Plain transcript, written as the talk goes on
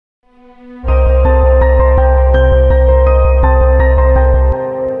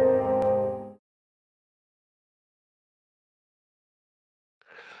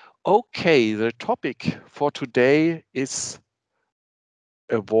Okay, the topic for today is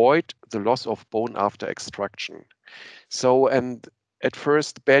avoid the loss of bone after extraction. So, and at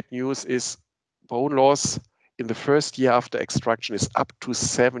first, bad news is bone loss in the first year after extraction is up to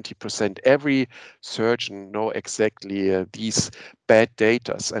 70%. Every surgeon know exactly these bad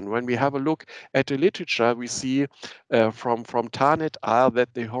data. And when we have a look at the literature, we see from Tan et al.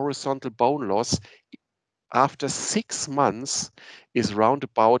 That the horizontal bone loss after 6 months is round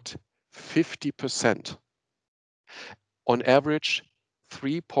about 50%. On average,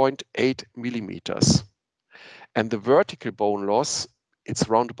 3.8 millimeters. And the vertical bone loss, it's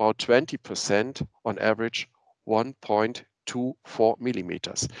around about 20%, on average 1.24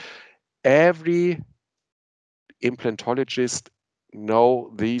 millimeters. Every implantologist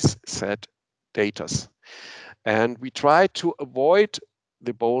know these set datas. And we try to avoid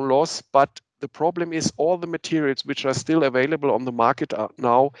the bone loss, but the problem is all the materials which are still available on the market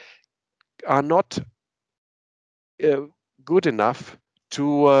now are not uh, good enough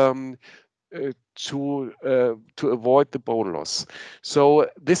to to avoid the bone loss. So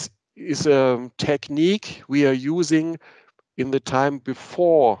this is a technique we are using in the time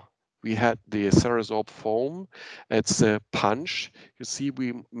before we had the CERASORB foam. It's a punch. You see,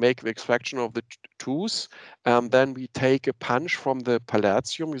 we make the extraction of the tooth, and then we take a punch from the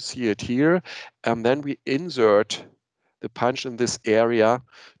palladium. You see it here, and then we insert the punch in this area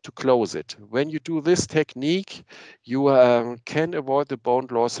to close it. When you do this technique, you can avoid the bone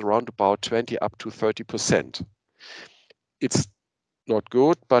loss around about 20 up to 30%. It's not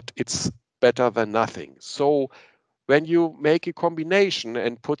good, but it's better than nothing. So when you make a combination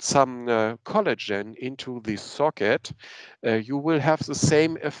and put some collagen into the socket, you will have the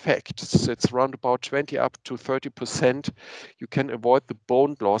same effect. So it's around about 20 up to 30%. You can avoid the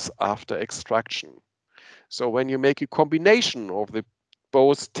bone loss after extraction. So when you make a combination of the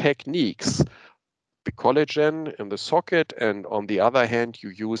both techniques, the collagen in the socket, and on the other hand, you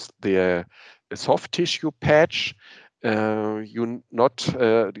use the soft tissue patch, you not,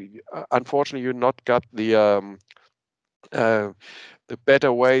 unfortunately, you not got uh, the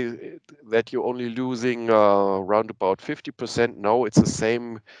better way that you're only losing around about 50%. No, it's the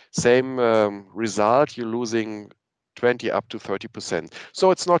same result. You're losing 20 up to 30%. So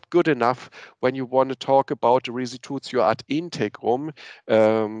it's not good enough when you want to talk about the restitutio ad integrum,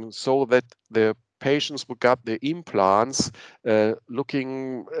 so that the patients who got the implants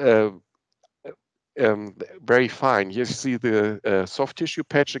looking very fine. Here you see the soft tissue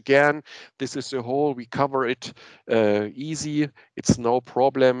patch again. This is a hole. We cover it easy. It's no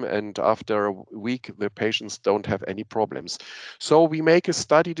problem. And after a week, the patients don't have any problems. So we make a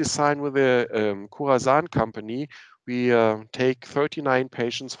study design with a curasan company. We take 39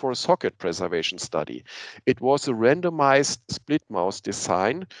 patients for a socket preservation study. It was a randomized split mouse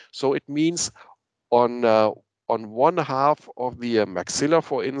design. So it means on one half of the maxilla,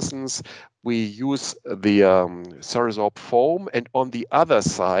 for instance, we use the CERASORB foam, and on the other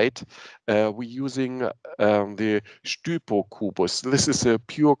side, we're using the Stupocubus. This is a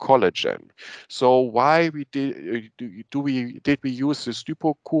pure collagen. So why we did we use the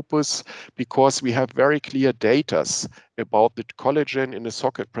Stupocubus? Because we have very clear data about the collagen in the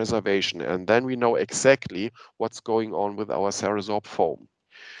socket preservation, and then we know exactly what's going on with our CERASORB foam.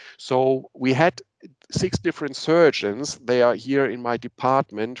 So we had 6 different surgeons. They are here in my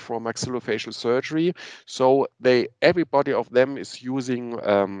department for maxillofacial surgery. So everybody of them is using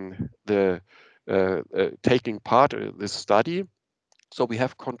taking part in this study. So we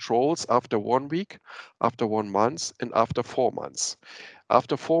have controls after 1 week, after 1 month, and after 4 months.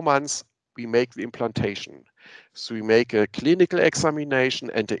 After 4 months, we make the implantation. So we make a clinical examination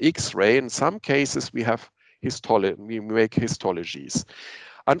and an X-ray. In some cases, we have we make histologies.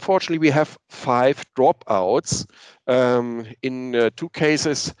 Unfortunately, we have 5 dropouts. In 2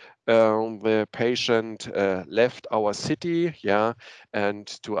 cases, the patient left our city, and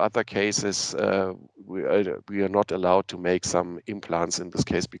 2 other cases, we are not allowed to make some implants in this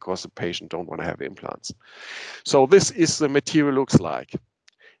case because the patient don't want to have implants. So this is the material looks like.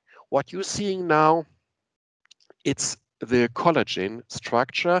 What you're seeing now, it's the collagen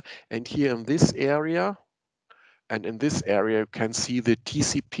structure, and here in this area, and in this area, you can see the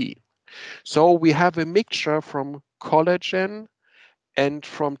TCP. So we have a mixture from collagen and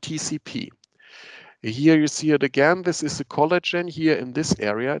from TCP. Here you see it again. This is the collagen. Here in this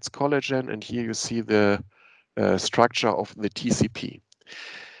area, it's collagen, and here you see the structure of the TCP.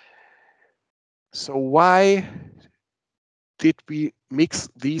 So why did we mix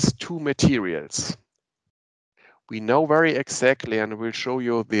these 2 materials? We know very exactly, and we'll show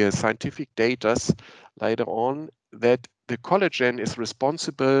you the scientific data later on, that the collagen is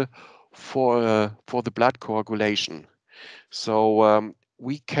responsible for the blood coagulation. So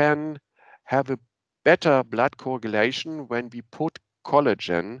we can have a better blood coagulation when we put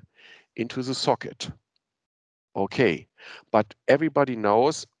collagen into the socket. Okay, but everybody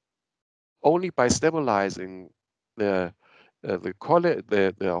knows only by stabilizing the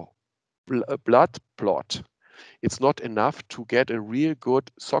blood plot, it's not enough to get a real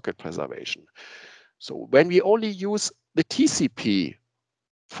good socket preservation. So when we only use the TCP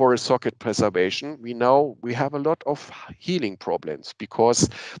for a socket preservation, we know we have a lot of healing problems because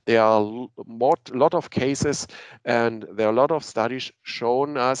there are a lot of cases and there are a lot of studies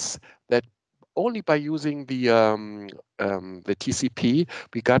showing us that only by using the TCP,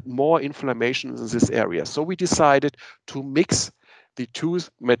 we got more inflammation in this area. So we decided to mix the two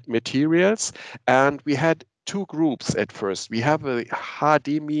materials, and we had two groups at first. We have a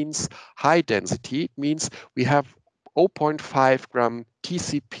HD means high density. It means we have 0.5 gram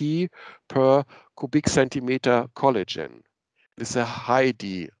TCP per cubic centimeter collagen. This is a high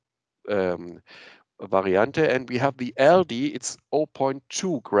D variante, and we have the LD, it's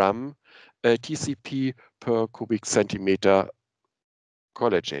 0.2 gram TCP per cubic centimeter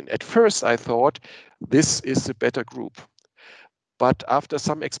collagen. At first, I thought this is a better group. But after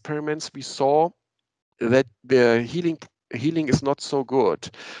some experiments, we saw that the healing is not so good.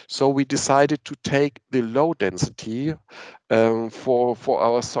 So we decided to take the low density for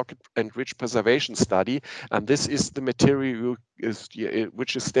our socket enriched preservation study. And this is the material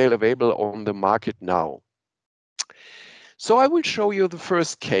which is still available on the market now. So I will show you the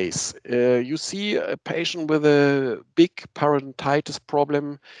first case. You see a patient with a big parodontitis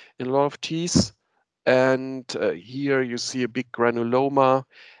problem in a lot of teeth. And here you see a big granuloma.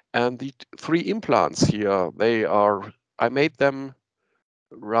 And the three implants here, I made them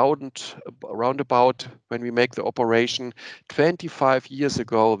roundabout when we make the operation 25 years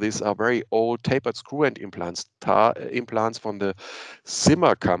ago. These are very old tapered screw end implants, implants from the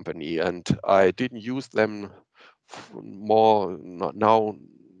Zimmer company. And I didn't use them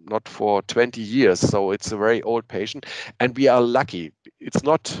not for 20 years. So it's a very old patient, and we are lucky. It's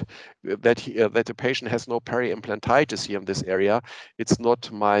not that that the patient has no peri-implantitis here in this area. It's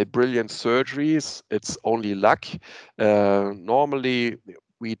not my brilliant surgeries. It's only luck. Normally,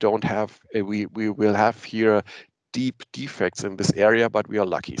 we don't have. We will have here deep defects in this area, but we are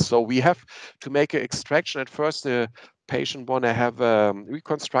lucky. So we have to make an extraction. At first, the patient want to have a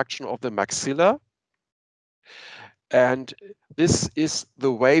reconstruction of the maxilla. And this is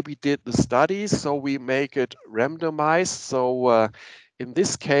the way we did the study. So we make it randomized. So in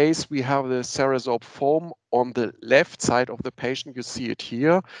this case, we have the CERASORB foam on the left side of the patient. You see it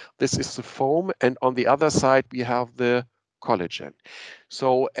here. This is the foam. And on the other side, we have the collagen.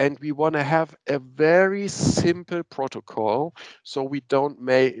 So, and we want to have a very simple protocol. So we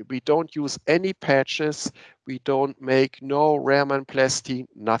don't use any patches. We don't make no Ramanplasty,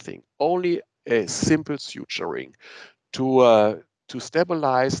 nothing. Only a simple suturing to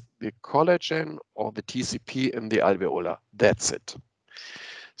stabilize the collagen or the TCP in the alveolar. That's it.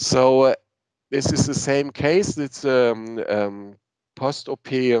 So this is the same case. It's post-op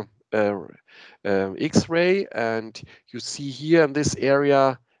X-ray, and you see here in this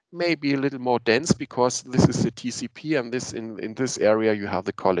area maybe a little more dense because this is the TCP, and this in this area you have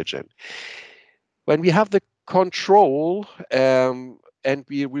the collagen. When we have the control and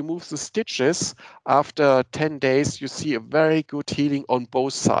we remove the stitches, after 10 days, you see a very good healing on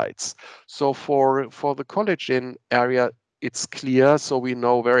both sides. So for the collagen area, it's clear. So we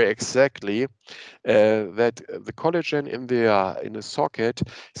know very exactly that the collagen in the socket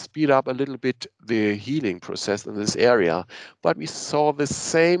speed up a little bit the healing process in this area. But we saw the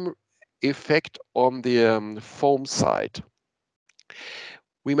same effect on the foam side.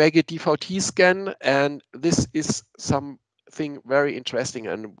 We make a DVT scan, and this is something very interesting,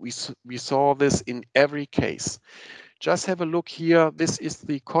 and we saw this in every case. Just have a look here. This is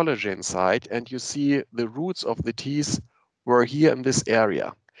the collagen side, and you see the roots of the teeth were here in this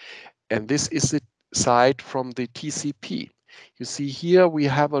area. And this is the side from the TCP. You see here we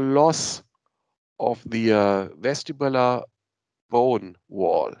have a loss of the vestibular bone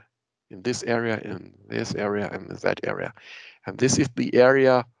wall in this area, in this area, and in that area. And this is the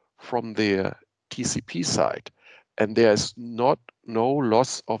area from the TCP side. And there's no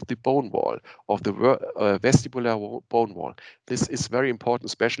loss of the bone wall, of the vestibular bone wall. This is very important,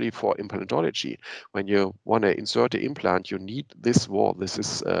 especially for implantology. When you want to insert an implant, you need this wall. This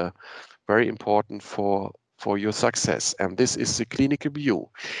is very important for your success. And this is the clinical view.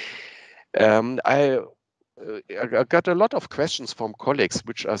 I got a lot of questions from colleagues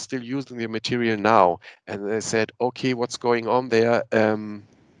which are still using the material now, and they said, "Okay, what's going on there?" Um,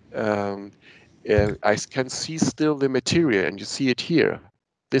 I can see still the material, and you see it here.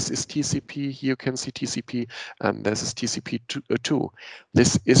 This is TCP. Here you can see TCP, and this is TCP2.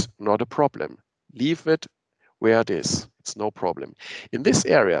 This is not a problem. Leave it where it is. It's no problem. In this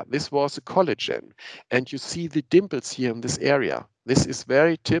area, this was a collagen, and you see the dimples here in this area. This is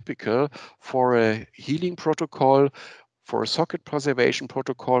very typical for a healing protocol, for a socket preservation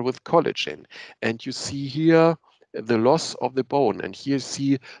protocol with collagen. And you see here the loss of the bone, and here you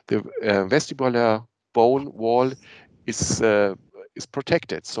see the vestibular bone wall is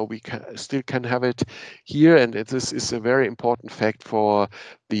protected, so we still can have it here, and this is a very important fact for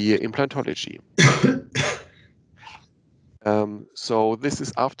the implantology. So this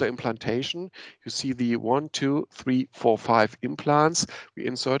is after implantation. You see the 1, 2, 3, 4, 5 implants. We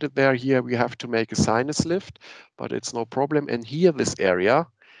inserted there. Here we have to make a sinus lift, but it's no problem. And here, this area,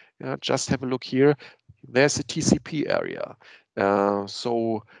 just have a look here. There's a TCP area.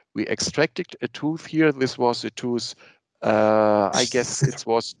 So we extracted a tooth here. This was a tooth, I guess it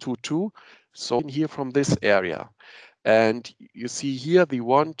was 2-2. So in here from this area. And you see here the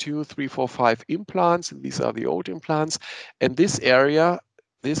 1, 2, 3, 4, 5 implants. These are the old implants. And this area,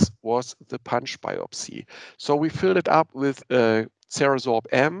 this was the punch biopsy. So we filled it up with CERASORB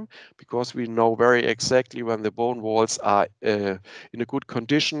M because we know very exactly when the bone walls are in a good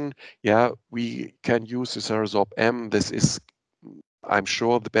condition. Yeah, we can use the CERASORB M. This is, I'm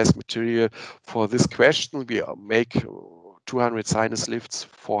sure, the best material for this question. We make 200 sinus lifts,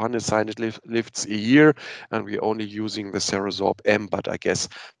 400 sinus lifts a year, and we're only using the CERASORB M, but I guess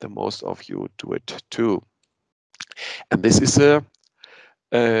the most of you do it too. And this is a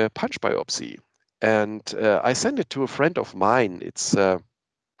punch biopsy. And I sent it to a friend of mine. It's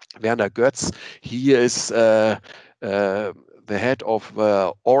Werner Götz. He is the head of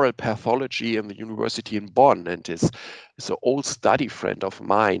oral pathology in the university in Bonn, and is an old study friend of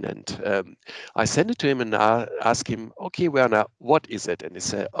mine. And I sent it to him and asked him, "Okay, Werner, what is it?" And he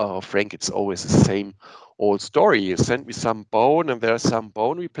said, "Oh, Frank, it's always the same old story. You sent me some bone, and there's some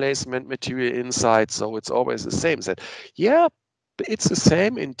bone replacement material inside, so it's always the same." I said, "Yeah, it's the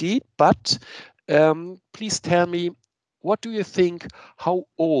same indeed, but please tell me, what do you think? How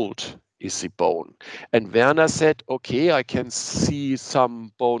old is the bone?" And Werner said, "Okay, I can see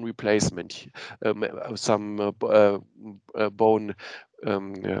some bone replacement, some bone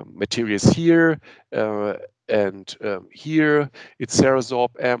materials here, and here it's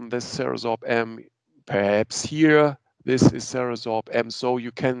CERASORB M, this CERASORB M, perhaps here, this is CERASORB M. So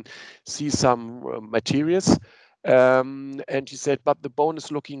you can see some materials." And he said, "But the bone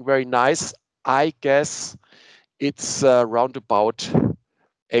is looking very nice. I guess it's around about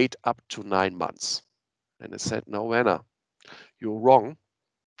 8 up to 9 months." And I said, "No, Werner, you're wrong.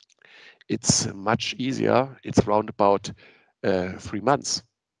 It's much easier. It's around about 3 months."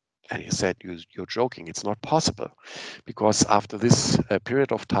 And he said, "You're joking. It's not possible, because after this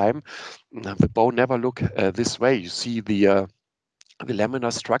period of time, the bone never look this way. You see the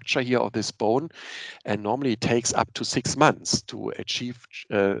laminar structure here of this bone, and normally it takes up to 6 months to achieve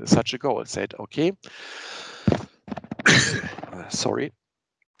such a goal." I said, "Okay." Sorry.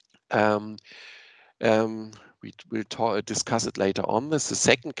 Um, we will discuss it later on. This is the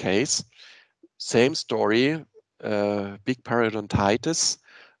second case. Same story, big periodontitis,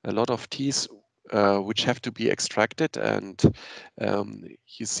 a lot of teeth which have to be extracted. And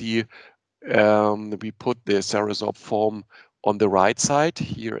you see, we put the CERASORB foam on the right side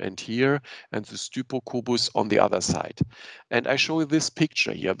here, and the Stypocubus on the other side. And I show you this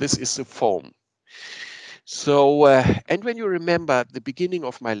picture here. This is the foam. So, and when you remember at the beginning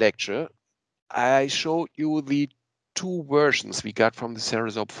of my lecture, I showed you the two versions we got from the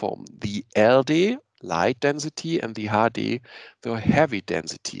CERASORB foam, the LD, light density, and the HD, the heavy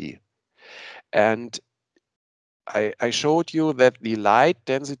density. And I showed you that the light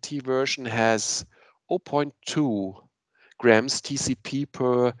density version has 0.2 grams TCP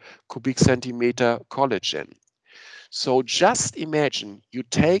per cubic centimeter collagen. So just imagine you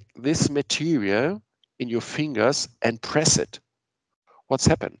take this material in your fingers and press it. What's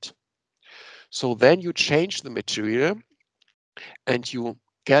happened? So then you change the material and you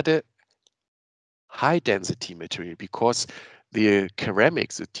get a high density material, because the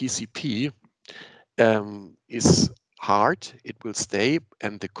ceramics, the TCP, is hard, it will stay,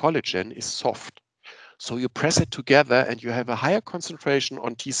 and the collagen is soft. So you press it together and you have a higher concentration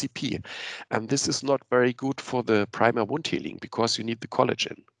on TCP. And this is not very good for the primer wound healing, because you need the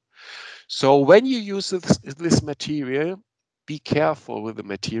collagen. So when you use this material, be careful with the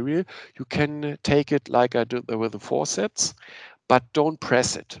material. You can take it like I did with the forceps, but don't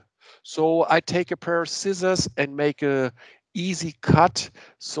press it. So I take a pair of scissors and make a easy cut,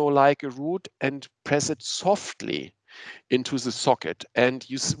 so like a root, and press it softly into the socket. And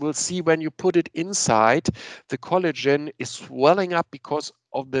you will see when you put it inside, the collagen is swelling up because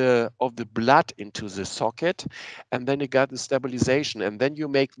of the blood into the socket, and then you got the stabilization, and then you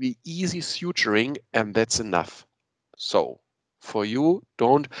make the easy suturing, and that's enough. So for you,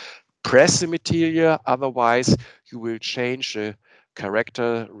 don't press the material, otherwise you will change the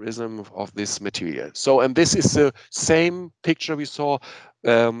characterism of this material. So, and this is the same picture we saw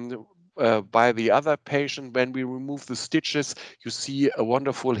by the other patient. When we remove the stitches, you see a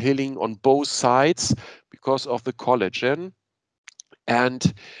wonderful healing on both sides because of the collagen. And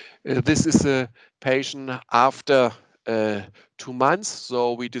this is a patient after 2 months.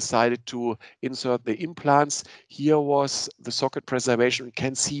 So we decided to insert the implants. Here was the socket preservation. You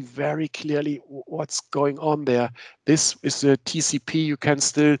can see very clearly what's going on there. This is the TCP. You can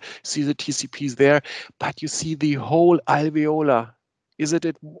still see the TCPs there, but you see the whole alveolar. Isn't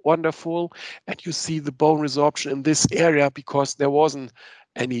it wonderful? And you see the bone resorption in this area because there wasn't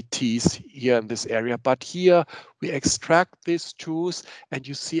any teeth here in this area. But here we extract these tooth, and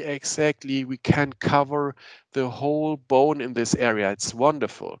you see exactly we can cover the whole bone in this area. It's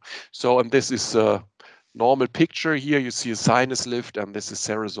wonderful. So, and this is a normal picture here. You see a sinus lift, and this is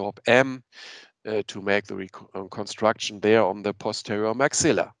CERASORB M to make the reconstruction there on the posterior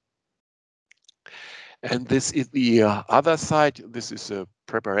maxilla. And this is the other side. This is a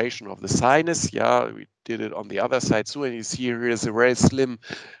preparation of the sinus. Yeah, we did it on the other side too. And you see here is a very slim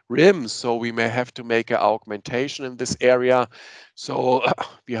rim. So we may have to make an augmentation in this area. So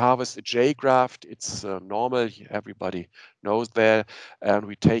we harvest a J graft. It's normal. Everybody knows that. And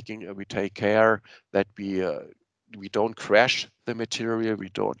we take care that we don't crash the material. We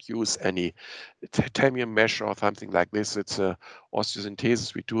don't use any titanium mesh or something like this. It's a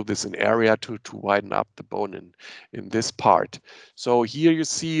osteosynthesis. We do this in area to widen up the bone in this part. So here you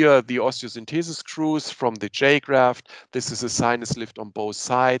see the osteosynthesis screws from the J graft. This is a sinus lift on both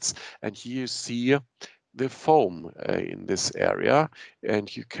sides. And here you see the foam in this area,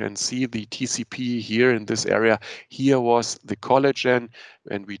 and you can see the TCP here in this area. Here was the collagen,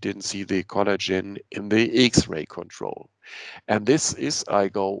 and we didn't see the collagen in the X-ray control. And this is, I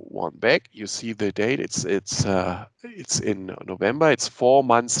go one back, you see the date, it's in November, it's 4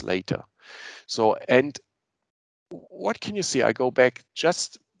 months later. So, and what can you see? I go back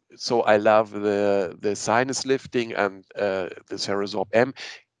just, so I love the sinus lifting and the CERASORB M.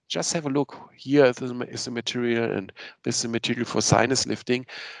 Just have a look. Here is the material, and this is the material for sinus lifting.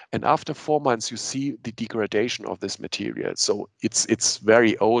 And after 4 months, you see the degradation of this material. So it's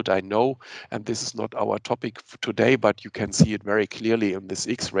very old, I know, and this is not our topic for today, but you can see it very clearly in this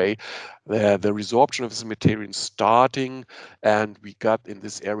X-ray. The resorption of this material starting, and we got in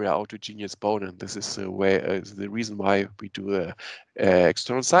this area autogenous bone, and this is the reason why we do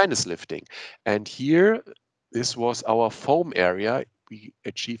external sinus lifting. And here, this was our foam area. We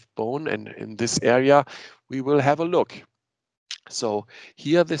achieve bone, and in this area we will have a look. So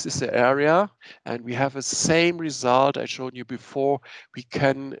here this is the area, and we have the same result I showed you before. We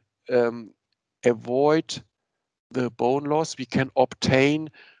can avoid the bone loss. We can obtain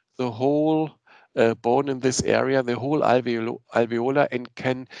the whole bone in this area, the whole alveolar, and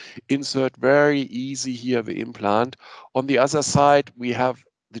can insert very easy here the implant. On the other side, we have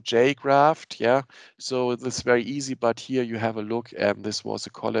the J graft, yeah. So this is very easy, but here you have a look, and this was a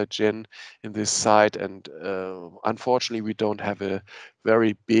collagen in this side, and unfortunately we don't have a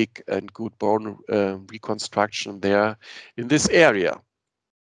very big and good bone reconstruction there in this area.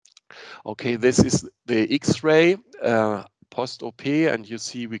 Okay, this is the X-ray post-OP, and you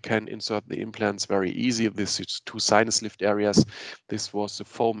see we can insert the implants very easy. This is 2 sinus lift areas. This was the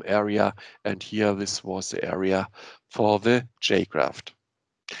foam area, and here this was the area for the J graft.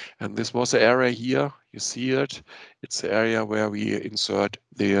 And this was the area here, you see it. It's the area where we insert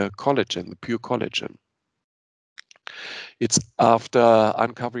the collagen, the pure collagen. It's after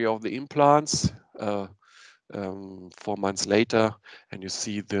uncovering of the implants, 4 months later, and you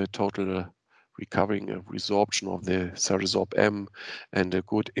see the total recovering resorption of the CERASORB M and a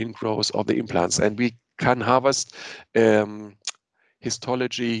good ingrowth of the implants. And we can harvest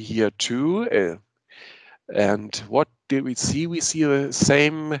histology here too. And what did we see? We see the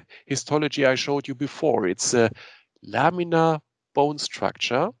same histology I showed you before. It's a laminar bone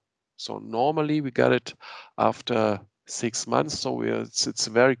structure. So normally we got it after 6 months. So it's a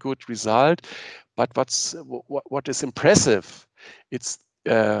very good result. But what is impressive, it's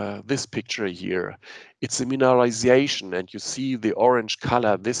this picture here. It's a mineralization, and you see the orange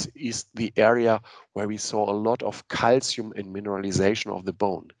color. This is the area where we saw a lot of calcium and mineralization of the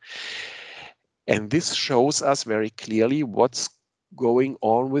bone. And this shows us very clearly what's going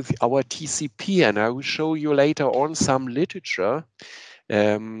on with our TCP. And I will show you later on some literature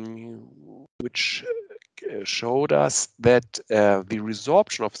which showed us that the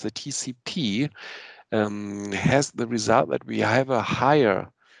resorption of the TCP has the result that we have a higher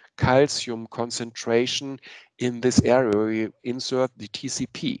calcium concentration in this area where we insert the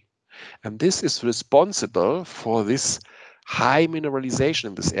TCP. And this is responsible for this high mineralization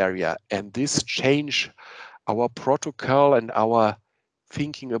in this area. And this change our protocol and our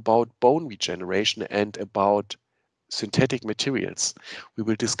thinking about bone regeneration and about synthetic materials. We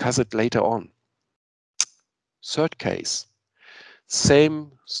will discuss it later on. Third case,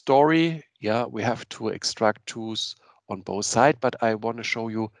 same story. Yeah, we have to extract tools on both sides, but I want to show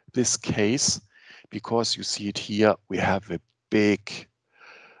you this case because you see it here. We have a big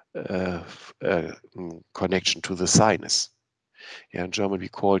connection to the sinus. Yeah, in German we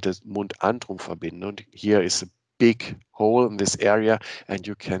call it Mund-Antrum-Verbindung. Here is a big hole in this area, and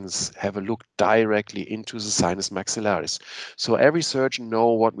you can have a look directly into the sinus maxillaris. So every surgeon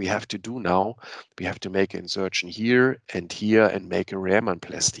knows what we have to do now. We have to make an insertion here and make a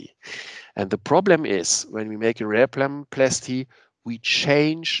Ramanplasty. And the problem is when we make a Ramanplasty, we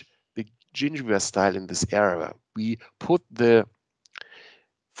change the gingiva style in this area. We put the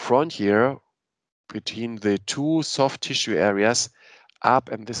front here between the two soft tissue areas up,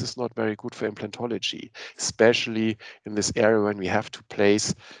 and this is not very good for implantology, especially in this area when we have to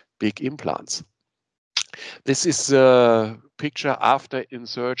place big implants. This is a picture after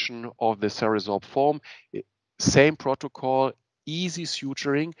insertion of the CERASORB foam. Same protocol, easy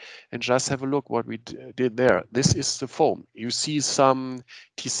suturing, and just have a look what we did there. This is the foam. You see some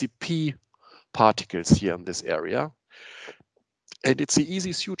TCP particles here in this area, and it's the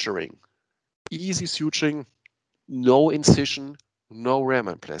easy suturing. Easy suturing, no incision, no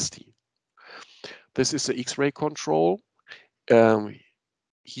Ramanplasty. This is the X-ray control.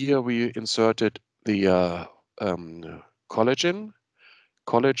 Here we inserted the collagen.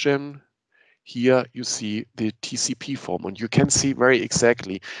 Here you see the TCP form, and you can see very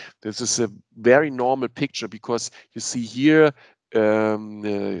exactly. This is a very normal picture because you see here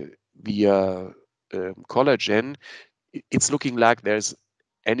the collagen. It's looking like there's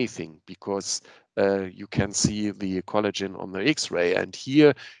anything because you can see the collagen on the X-ray, and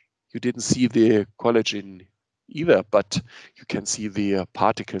here you didn't see the collagen either, but you can see the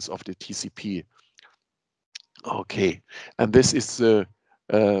particles of the TCP. Okay, and this is the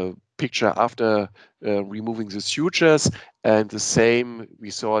picture after removing the sutures, and the same,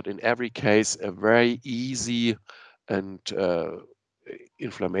 we saw it in every case, a very easy and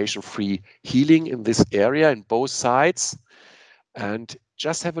inflammation-free healing in this area in both sides. And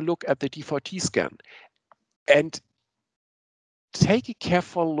just have a look at the D4T scan and take a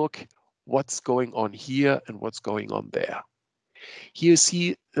careful look what's going on here and what's going on there. Here you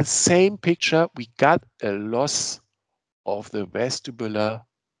see the same picture. We got a loss of the vestibular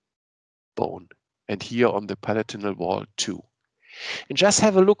bone, and here on the palatinal wall too. And just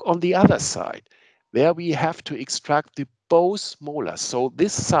have a look on the other side. There we have to extract the both molars. So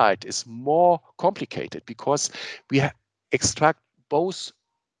this side is more complicated because we extract both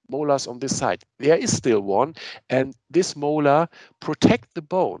molars on this side. There is still one, and this molar protect the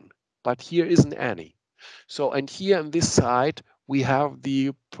bone, but here isn't any. So, and here on this side, we have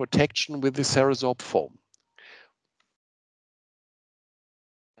the protection with the CERASORB foam.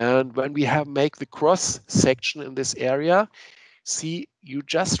 And when we make the cross section in this area, see, you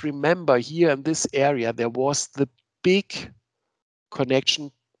just remember here in this area, there was the big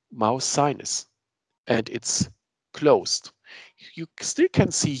connection mouth sinus, and it's closed. You still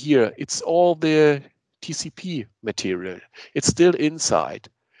can see here, it's all the TCP material. It's still inside,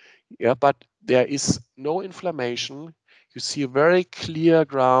 yeah, but there is no inflammation. You see a very clear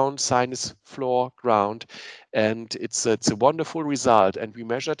ground, sinus floor ground, and it's a wonderful result. And we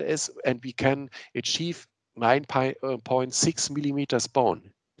measured this, and we can achieve 9.6 millimeters bone.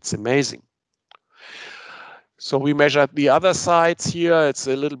 It's amazing. So we measured the other sides here. It's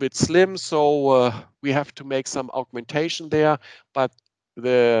a little bit slim, so we have to make some augmentation there. But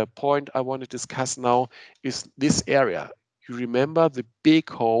the point I want to discuss now is this area. You remember the big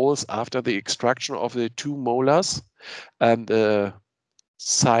holes after the extraction of the two molars and the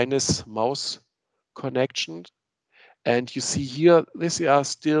sinus mouth connection. And you see here, these are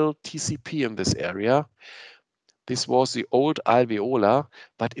still TCP in this area. This was the old alveolar,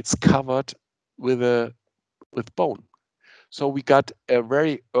 but it's covered with bone. So we got a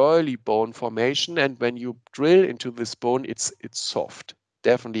very early bone formation, and when you drill into this bone, it's soft.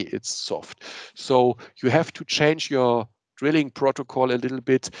 Definitely, it's soft. So you have to change your drilling protocol a little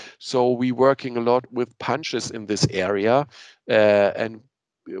bit. So we're working a lot with punches in this area, and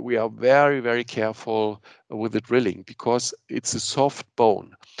we are very, very careful with the drilling because it's a soft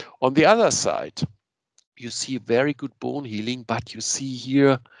bone. On the other side, you see very good bone healing, but you see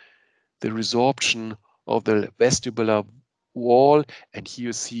here the resorption of the vestibular wall, and here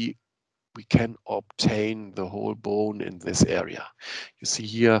you see we can obtain the whole bone in this area. You see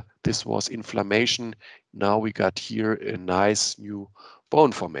here, this was inflammation. Now we got here a nice new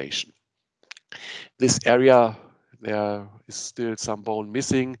bone formation. This area, there is still some bone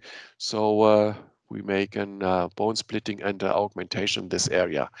missing, so we make a bone splitting and augmentation in this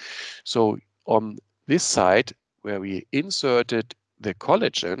area. So on this side, where we inserted the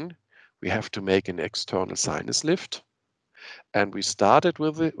collagen, we have to make an external sinus lift. And we started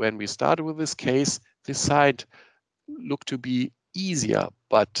with it. When we started with this case, this side looked to be easier,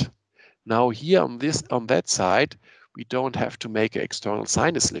 but now here on that side, we don't have to make an external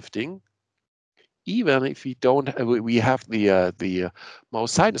sinus lifting. Even if we don't, we have the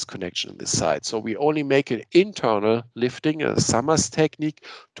mouse sinus connection on this side. So we only make an internal lifting, a Summers technique,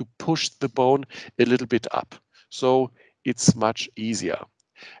 to push the bone a little bit up. So it's much easier.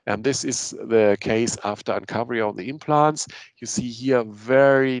 And this is the case after uncovery of the implants. You see here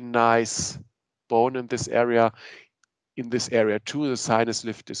very nice bone in this area. In this area too, the sinus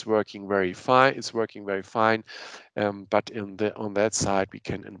lift is working very fine. It's working very fine, but on that side we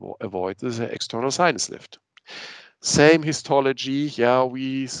can avoid the external sinus lift. Same histology. Yeah,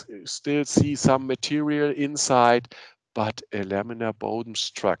 we still see some material inside, but a laminar bone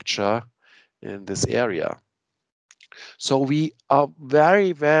structure in this area. So we are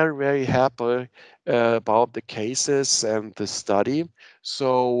very, very, very happy about the cases and the study.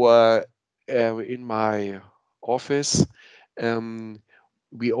 So in my office,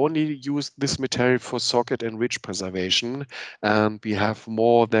 we only use this material for socket and ridge preservation, and we have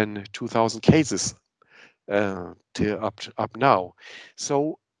more than 2,000 cases up now.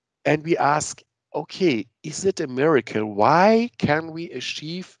 So, and we ask, okay, is it a miracle? Why can we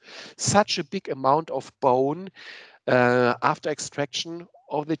achieve such a big amount of bone after extraction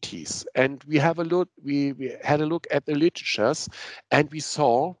of the teeth? And we have a look. We had a look at the literatures, and we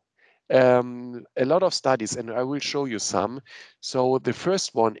saw a lot of studies, and I will show you some. So the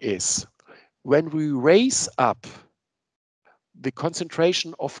first one is when we raise up the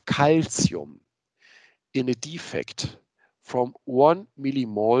concentration of calcium in a defect from 1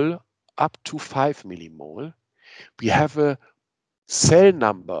 millimole up to 5 millimole, we have a cell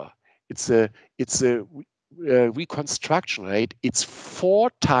number. It's a reconstruction rate. It's 4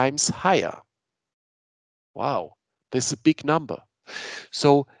 times higher. Wow, this is a big number.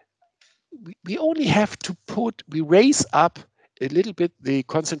 So we only have to we raise up a little bit the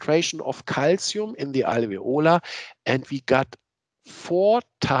concentration of calcium in the alveolar, and we got 4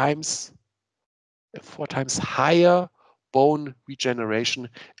 times higher bone regeneration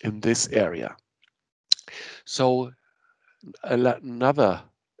in this area. So another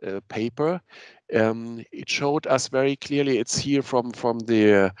paper, it showed us very clearly, it's here from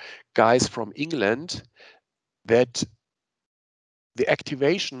the guys from England, that the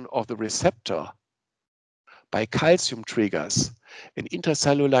activation of the receptor by calcium triggers an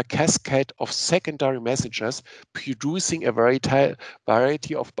intercellular cascade of secondary messengers producing a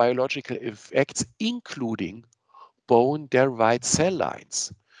variety of biological effects, including bone-derived cell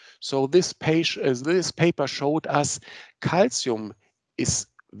lines. So this paper showed us calcium is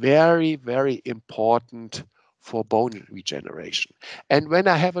very, very important for bone regeneration. And when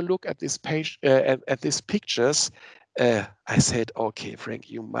I have a look at this page, at these pictures, I said, okay, Frank,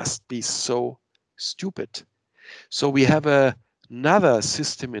 you must be so stupid. So we have another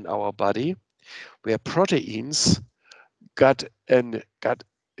system in our body where proteins got a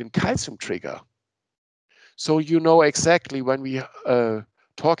calcium trigger. So you know exactly when we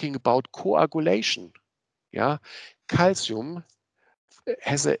talking about coagulation, yeah, calcium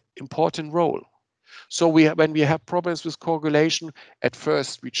has an important role. So when we have problems with coagulation, at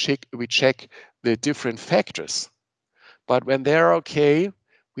first we check the different factors, but when they're okay,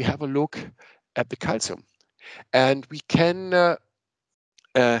 we have a look at the calcium, and we can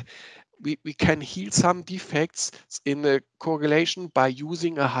we can heal some defects in the coagulation by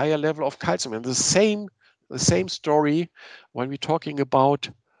using a higher level of calcium. And the same story when we're talking about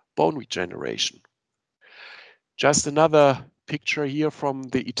bone regeneration. Just another picture here from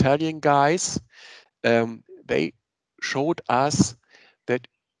the Italian guys. They showed us that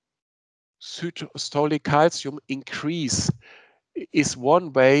systolic calcium increase is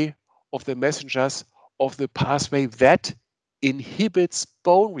one way of the messengers of the pathway that inhibits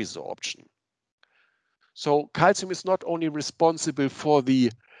bone resorption. So calcium is not only responsible for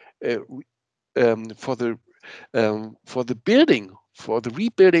the uh, for the building, for the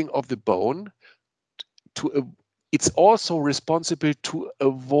rebuilding of the bone. It's also responsible to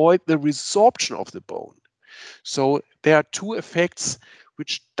avoid the resorption of the bone. So there are two effects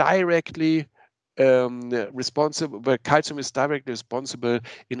which directly responsible, where calcium is directly responsible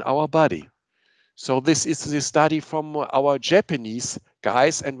in our body. So this is the study from our Japanese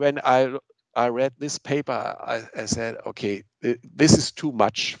guys, and when I read this paper, I said, okay, this is too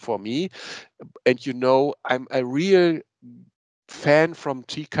much for me. And you know, I'm a real fan from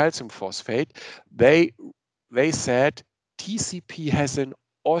T calcium phosphate. They said TCP has an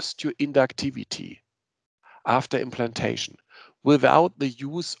osteoinductivity after implantation without the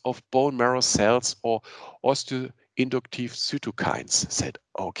use of bone marrow cells or osteoinductive cytokines. Said,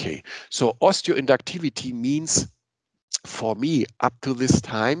 okay, so osteoinductivity means for me up to this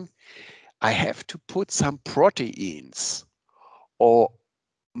time, I have to put some proteins or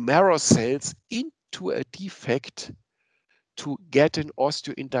marrow cells into a defect to get an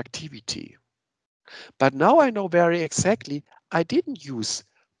osteoinductivity. But now I know very exactly I didn't use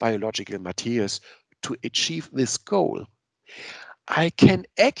biological materials to achieve this goal. I can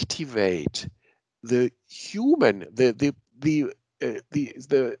activate the human, the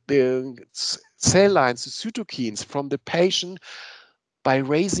cell lines, the cytokines from the patient by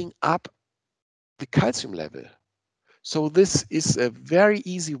raising up the calcium level. So this is a very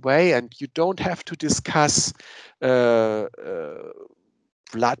easy way, and you don't have to discuss blood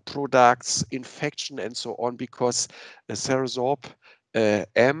products, infection, and so on, because CERASORB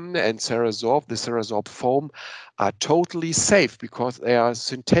M and CERASORB, the CERASORB foam, are totally safe because they are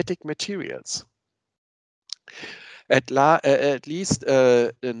synthetic materials. At least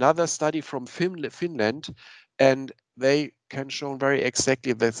another study from Finland, and they can show very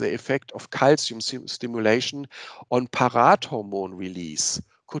exactly that the effect of calcium stimulation on parathormone release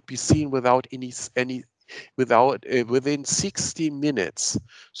could be seen without within 60 minutes.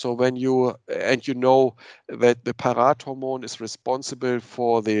 So when you know that the parathormone is responsible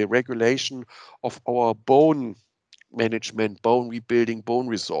for the regulation of our bone management, bone rebuilding, bone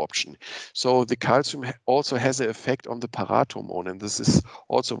resorption. So the calcium also has an effect on the parathormone, and this is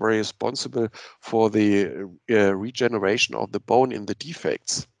also very responsible for the regeneration of the bone in the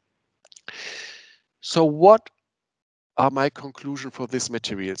defects. So what are my conclusion for this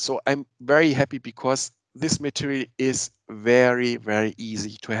material? So I'm very happy because this material is very, very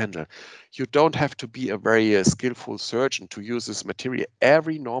easy to handle. You don't have to be a very skillful surgeon to use this material.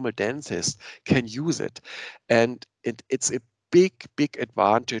 Every normal dentist can use it. And it's a big, big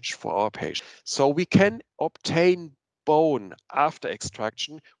advantage for our patients. So we can obtain bone after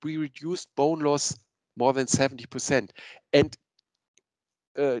extraction. We reduced bone loss more than 70%. And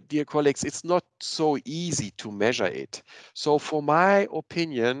dear colleagues, it's not so easy to measure it. So for my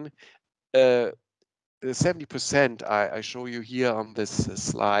opinion, the 70% I show you here on this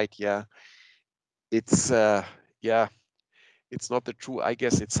slide, yeah, it's it's not the true. I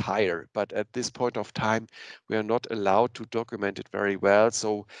guess it's higher, but at this point of time, we are not allowed to document it very well.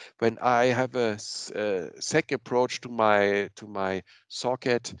 So when I have a second approach to my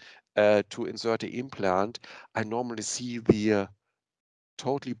socket to insert the implant, I normally see the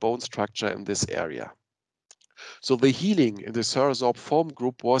totally bone structure in this area. So the healing in the CERASORB foam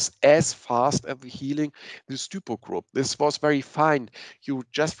group was as fast as the healing in the Stupo group. This was very fine. You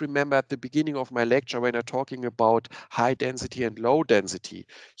just remember at the beginning of my lecture when I'm talking about high density and low density.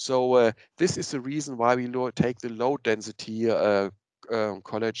 So this is the reason why we take the low density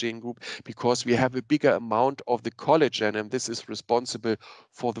collagen group, because we have a bigger amount of the collagen, and this is responsible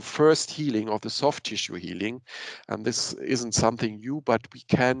for the first healing of the soft tissue healing. And this isn't something new, but we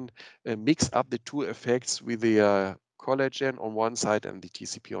can mix up the two effects with the collagen on one side and the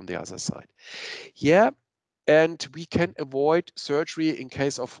TCP on the other side. Yeah, and we can avoid surgery in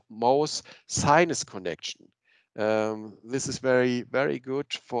case of mouse sinus connection. This is very, very good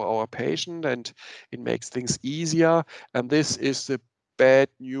for our patient, and it makes things easier. And this is the bad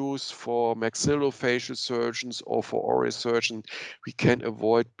news for maxillofacial surgeons or for oral surgeons. We can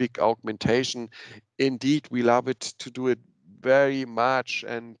avoid big augmentation. Indeed, we love it to do it very much,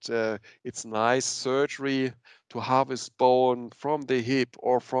 and it's nice surgery to harvest bone from the hip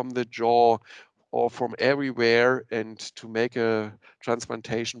or from the jaw or from everywhere and to make a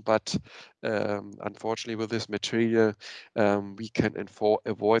transplantation. But unfortunately, with this material, we can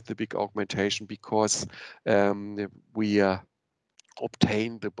avoid the big augmentation because we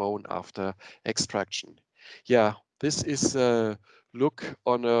obtain the bone after extraction. Yeah, this is a look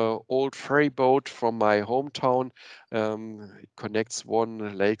on an old ferry boat from my hometown. It connects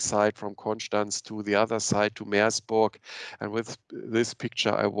one lakeside from Konstanz to the other side to Meersburg. And with this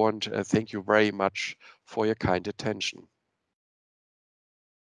picture, I want to thank you very much for your kind attention.